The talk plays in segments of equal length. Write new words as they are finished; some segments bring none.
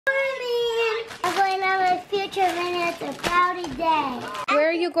a cloudy day. Where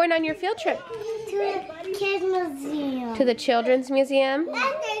are you going on your field trip? To the kids museum. To the children's museum? I'm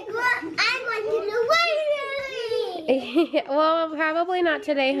going to the Well, probably not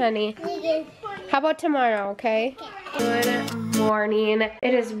today, honey. How about tomorrow, okay? Good morning.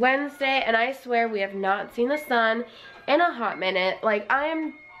 It is Wednesday, and I swear we have not seen the sun in a hot minute. Like, I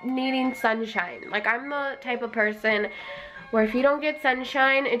am needing sunshine. Like, I'm the type of person where if you don't get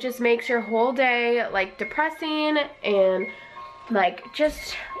sunshine, it just makes your whole day, like, depressing and, like,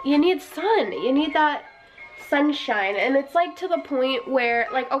 just, you need sun. You need that sunshine. And it's, like, to the point where,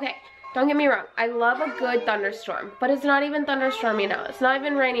 like, okay, don't get me wrong. I love a good thunderstorm, but it's not even thunderstorming out. It's not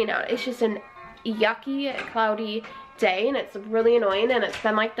even raining out. It's just an yucky, cloudy day, and it's really annoying, and it's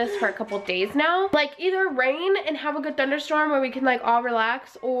been like this for a couple days now. Like, either rain and have a good thunderstorm where we can, like, all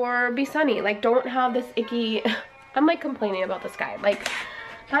relax, or be sunny. Like, don't have this icky... I'm, like, complaining about the sky. Like,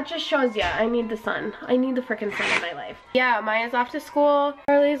 that just shows you I need the sun. I need the freaking sun in my life. Yeah, Maya's off to school.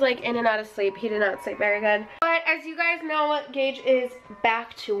 Charlie's, like, in and out of sleep. He did not sleep very good. But as you guys know, Gage is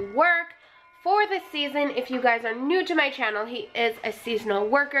back to work for the season. If you guys are new to my channel, he is a seasonal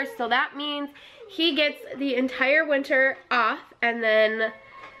worker. So that means he gets the entire winter off and then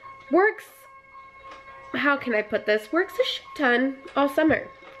works, how can I put this? Works a shit ton all summer.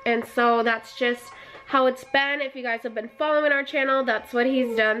 And so that's just how it's been. If you guys have been following our channel, that's what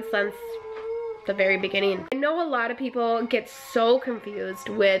he's done since the very beginning. I know a lot of people get so confused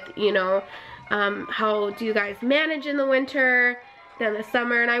with, you know, how do you guys manage in the winter than the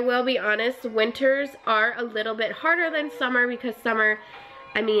summer, and I will be honest, winters are a little bit harder than summer because summer,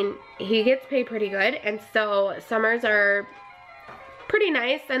 I mean, he gets paid pretty good, and so summers are pretty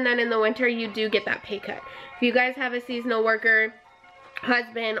nice, and then in the winter you do get that pay cut. If you guys have a seasonal worker,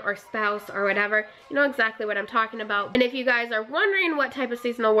 husband or spouse or whatever, you know exactly what I'm talking about. And if you guys are wondering what type of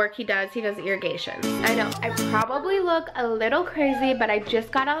seasonal work he does irrigation. I know I probably look a little crazy, but I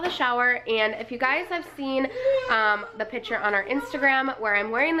just got out of the shower, and if you guys have seen the picture on our Instagram where I'm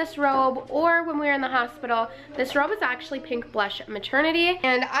wearing this robe, or when we were in the hospital, this robe is actually Pink Blush Maternity,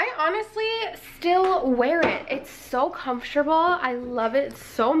 and I honestly still wear it. It's so comfortable. I love it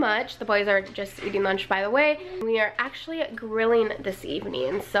so much. The boys are just eating lunch, by the way. We are actually grilling this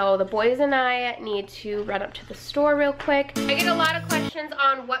evening, so the boys and I need to run up to the store real quick. I get a lot of questions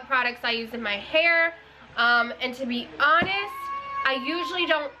on what products I use in my hair, and to be honest, I usually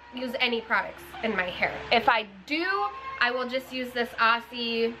don't use any products in my hair. If I do, I will just use this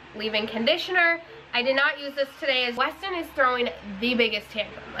Aussie leave-in conditioner. I did not use this today as Weston is throwing the biggest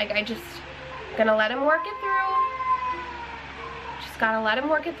tantrum. Like, I just gonna let him work it through. Just gotta let him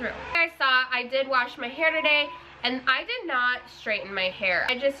work it through. Like I saw, I did wash my hair today, and I did not straighten my hair.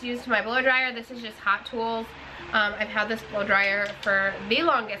 I just used my blow dryer. This is just Hot Tools. I've had this blow dryer for the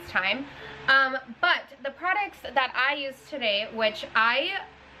longest time. But the products that I used today, which I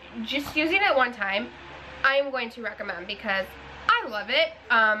just using it one time, I am going to recommend because I love it.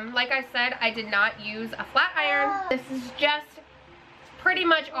 Like I said, I did not use a flat iron. This is just pretty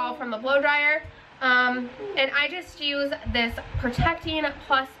much all from the blow dryer. And I just use this Protecting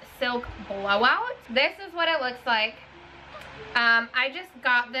Plus Silk Blowout. This is what it looks like. I just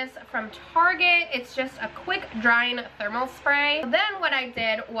got this from Target. It's just a quick drying thermal spray. Then what I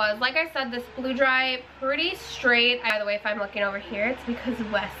did was, like I said, this blew dry pretty straight. By the way, if I'm looking over here, it's because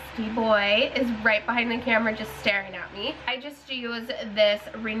Westy Boy is right behind the camera just staring at me. I just use this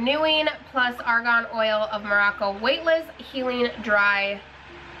Renewing Plus Argan Oil of Morocco Weightless Healing Dry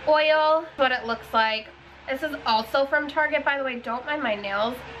Oil. That's what it looks like. This is also from Target, by the way. Don't mind my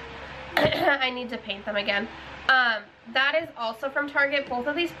nails. I need to paint them again. That is also from Target. Both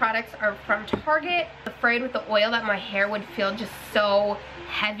of these products are from Target. I'm afraid with the oil that my hair would feel just so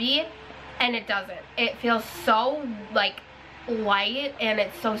heavy, and it doesn't. It feels so, like, light, and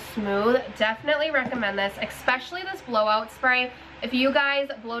it's so smooth. Definitely recommend this, especially this blowout spray. If you guys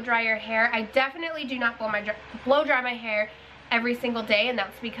blow dry your hair, I definitely do not blow dry my hair every single day, and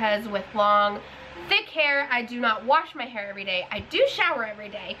that's because with long, thick hair, I do not wash my hair every day. I do shower every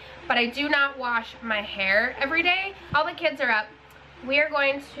day, but I do not wash my hair every day. All the kids are up. We are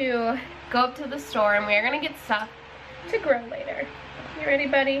going to go up to the store, and we are going to get stuff to grill later. You ready,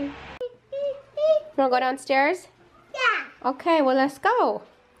 buddy? You want to go downstairs? Yeah. Okay, well, let's go.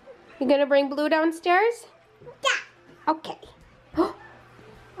 You going to bring Blue downstairs? Yeah. Okay. Uh-oh.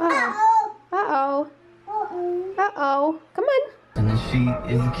 Uh-oh. Uh-oh. Come on. And she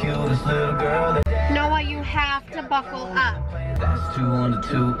is the cutest little girl. Noah, you have to buckle up. That's 2 on the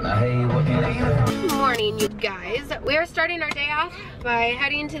 2. Now, hey, what can I do? Good morning, you guys. We are starting our day off by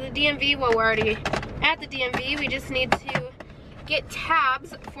heading to the DMV. Well, we're already at the DMV. We just need to get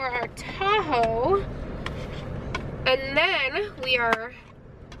tabs for our Tahoe. And then we are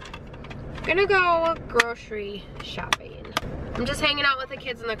gonna go grocery shopping. I'm just hanging out with the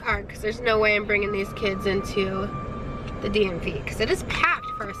kids in the car because there's no way I'm bringing these kids into the DMV because it is packed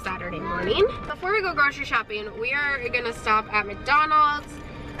for a Saturday morning. Before we go grocery shopping, we are gonna stop at McDonald's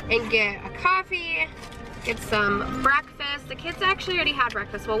and get a coffee, get some breakfast. The kids actually already had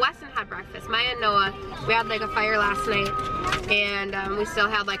breakfast. Well, Weston had breakfast. Maya and Noah, we had like a fire last night, and we still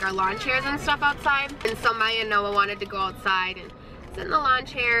had like our lawn chairs and stuff outside. And so Maya and Noah wanted to go outside and sit in the lawn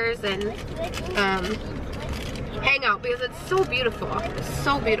chairs and hang out because it's so beautiful. It's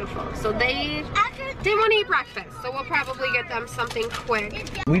so beautiful. So they didn't want to eat breakfast, so we'll probably get them something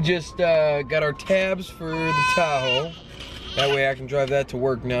quick. We just got our tabs for the Tahoe. That way I can drive that to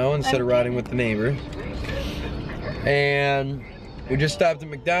work now instead of riding with the neighbor. And we just stopped at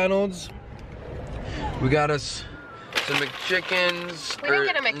McDonald's. We got us some McChickens. We didn't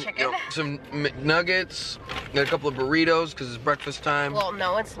get a McChicken. You know, some McNuggets. Got a couple of burritos because it's breakfast time. Well,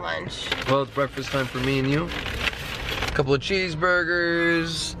 no, it's lunch. Well, it's breakfast time for me and you. A couple of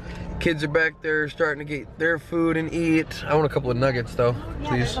cheeseburgers. Kids are back there starting to get their food and eat. I want a couple of nuggets though, Yeah,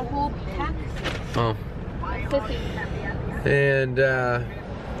 please. there's a whole pack. Oh. 50. And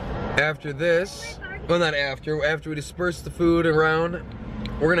after this, well, not after we disperse the food around,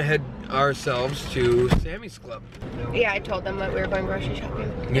 we're gonna head ourselves to Sammy's Club. Yeah, I told them that we were going grocery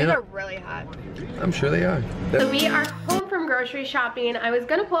shopping. Yeah. These are really hot. I'm sure they are. So we are home from grocery shopping. I was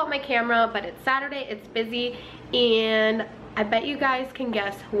gonna pull out my camera, but it's Saturday, it's busy, and I bet you guys can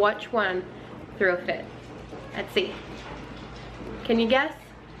guess which one threw a fit. Let's see. Can you guess?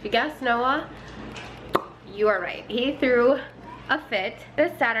 If you guess, Noah, you are right. He threw a fit.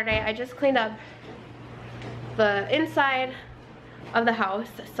 This Saturday, I just cleaned up the inside of the house,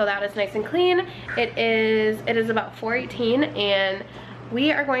 so that is nice and clean. It is about 4:18, and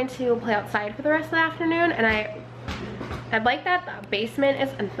we are going to play outside for the rest of the afternoon. And I like that the basement is,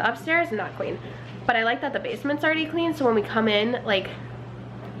 and the upstairs not clean, but I like that the basement's already clean, so when we come in, like,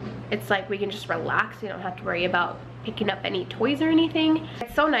 it's like we can just relax. We don't have to worry about picking up any toys or anything.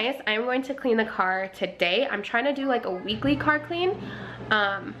 It's so nice. I'm going to clean the car today. I'm trying to do like a weekly car clean.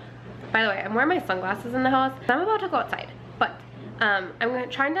 By the way, I'm wearing my sunglasses in the house. I'm about to go outside, but I'm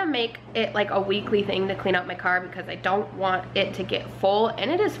trying to make it like a weekly thing to clean out my car because I don't want it to get full, and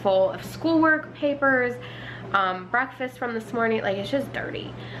it is full of schoolwork, papers, breakfast from this morning. Like, it's just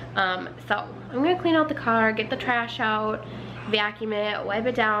dirty. So I'm gonna clean out the car, get the trash out, vacuum it, wipe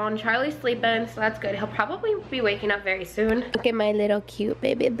it down. Charlie's sleeping, so that's good. He'll probably be waking up very soon. Look at my little cute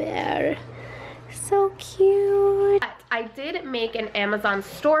baby bear. So cute. But I did make an Amazon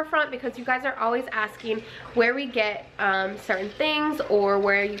storefront because you guys are always asking where we get certain things, or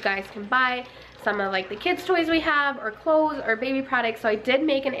where you guys can buy some of like the kids toys we have, or clothes, or baby products. So I did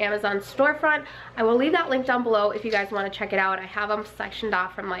make an Amazon storefront. I will leave that link down below if you guys want to check it out. I have them sectioned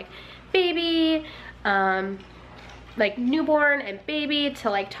off from like baby, like newborn and baby, to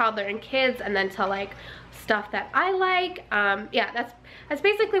like toddler and kids, and then to like stuff that I like. Yeah, that's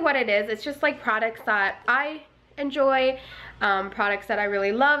basically what it is. It's just like products that I enjoy, products that I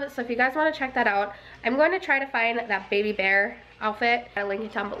really love. So if you guys want to check that out, I'm going to try to find that baby bear outfit. I'll link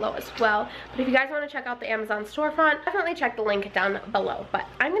it down below as well. But if you guys want to check out the Amazon storefront, definitely check the link down below. But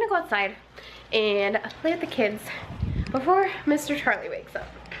I'm gonna go outside and play with the kids before Mr. Charlie wakes up.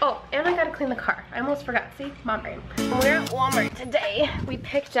 Oh, and I gotta clean the car. I almost forgot. See, mom brain. We're at Walmart today. We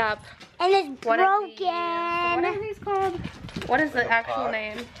picked up And it's what broken. are these called? What is the actual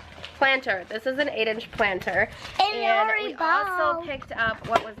name? Planter. This is an 8-inch planter. And we also picked up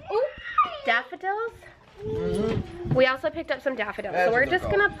what was daffodils. We also picked up some daffodils. So we're just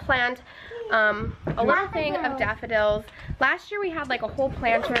gonna plant a little thing of daffodils. Last year we had like a whole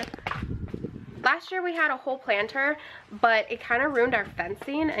planter. Last year we had a whole planter, but it kind of ruined our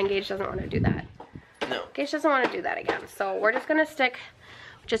fencing, and Gage doesn't want to do that. No. Gage doesn't want to do that again. So we're just gonna stick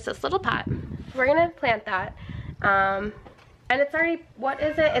just this little pot. We're gonna plant that. And it's already, what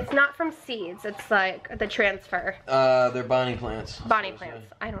is it? It's not from seeds. It's like the transfer. They're Bonnie plants. Bonnie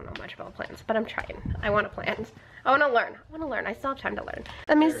plants. I don't know much about plants, but I'm trying. I want to plant. I want to learn. I want to learn. I still have time to learn.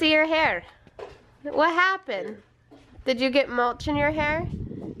 Let me see your hair. What happened? Did you get mulch in your hair?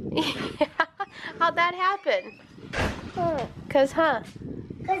 How'd that happen?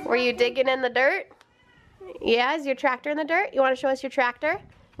 Were you digging in the dirt? Yeah, is your tractor in the dirt? You want to show us your tractor?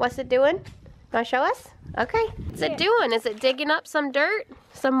 What's it doing? Want to show us? Okay. What's it doing? Is it digging up some dirt?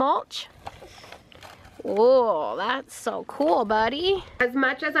 Some mulch? Whoa, that's so cool, buddy. As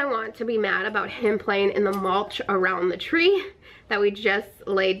much as I want to be mad about him playing in the mulch around the tree, that we just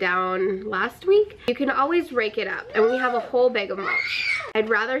laid down last week. You can always rake it up, and we have a whole bag of mulch. I'd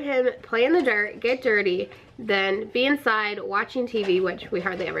rather him play in the dirt, get dirty, than be inside watching TV, which we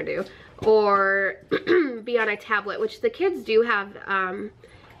hardly ever do, or be on a tablet, which the kids do have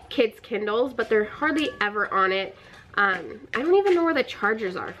kids' Kindles, but they're hardly ever on it. I don't even know where the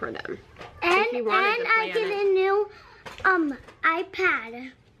chargers are for them. And I get a new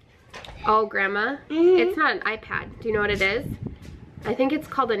iPad. Oh, Grandma? It's not an iPad. Do you know what it is? I think it's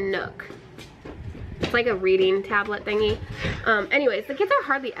called a Nook. It's like a reading tablet thingy. Anyways, the kids are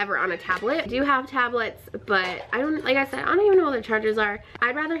hardly ever on a tablet. I do have tablets, but I don't, like I said, I don't even know where the chargers are.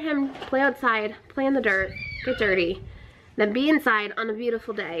 I'd rather him play outside, play in the dirt, get dirty, than be inside on a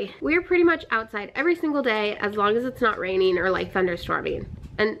beautiful day. We're pretty much outside every single day as long as it's not raining or like thunderstorming.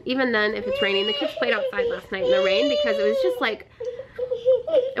 And even then, if it's raining, the kids played outside last night in the rain because it was just like,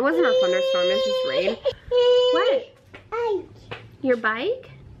 it wasn't a thunderstorm, it was just rain. What? Your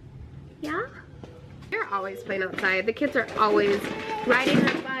bike? Yeah? They're always playing outside. The kids are always riding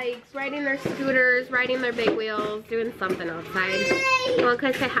their bikes, riding their scooters, riding their big wheels, doing something outside. You want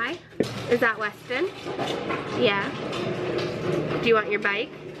to say hi? Is that Weston? Yeah. Do you want your bike?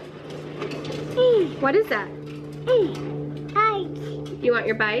 What is that? You want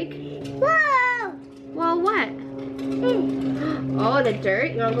your bike? Whoa! Well, what? Oh, the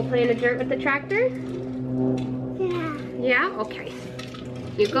dirt? You want to go play in the dirt with the tractor? Yeah. Yeah? Okay.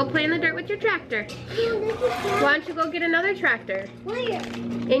 You go play in the dirt with your tractor. Why don't you go get another tractor? Where?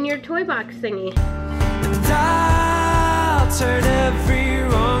 In your toy box thingy. And I'll turn every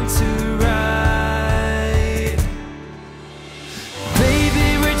wrong to right.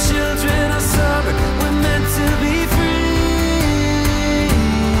 Baby, we're children of summer. We're meant to be free.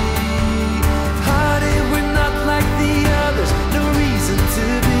 Hearted, we're not like the others. No reason to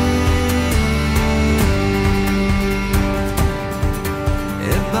be.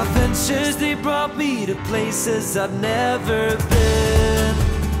 And my ventures, they brought me to places I've never been.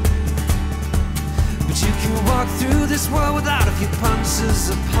 But you can walk through this world without a few punches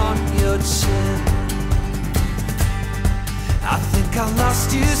upon your chin. I think I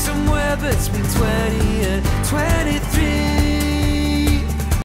lost you somewhere between 20 and 23.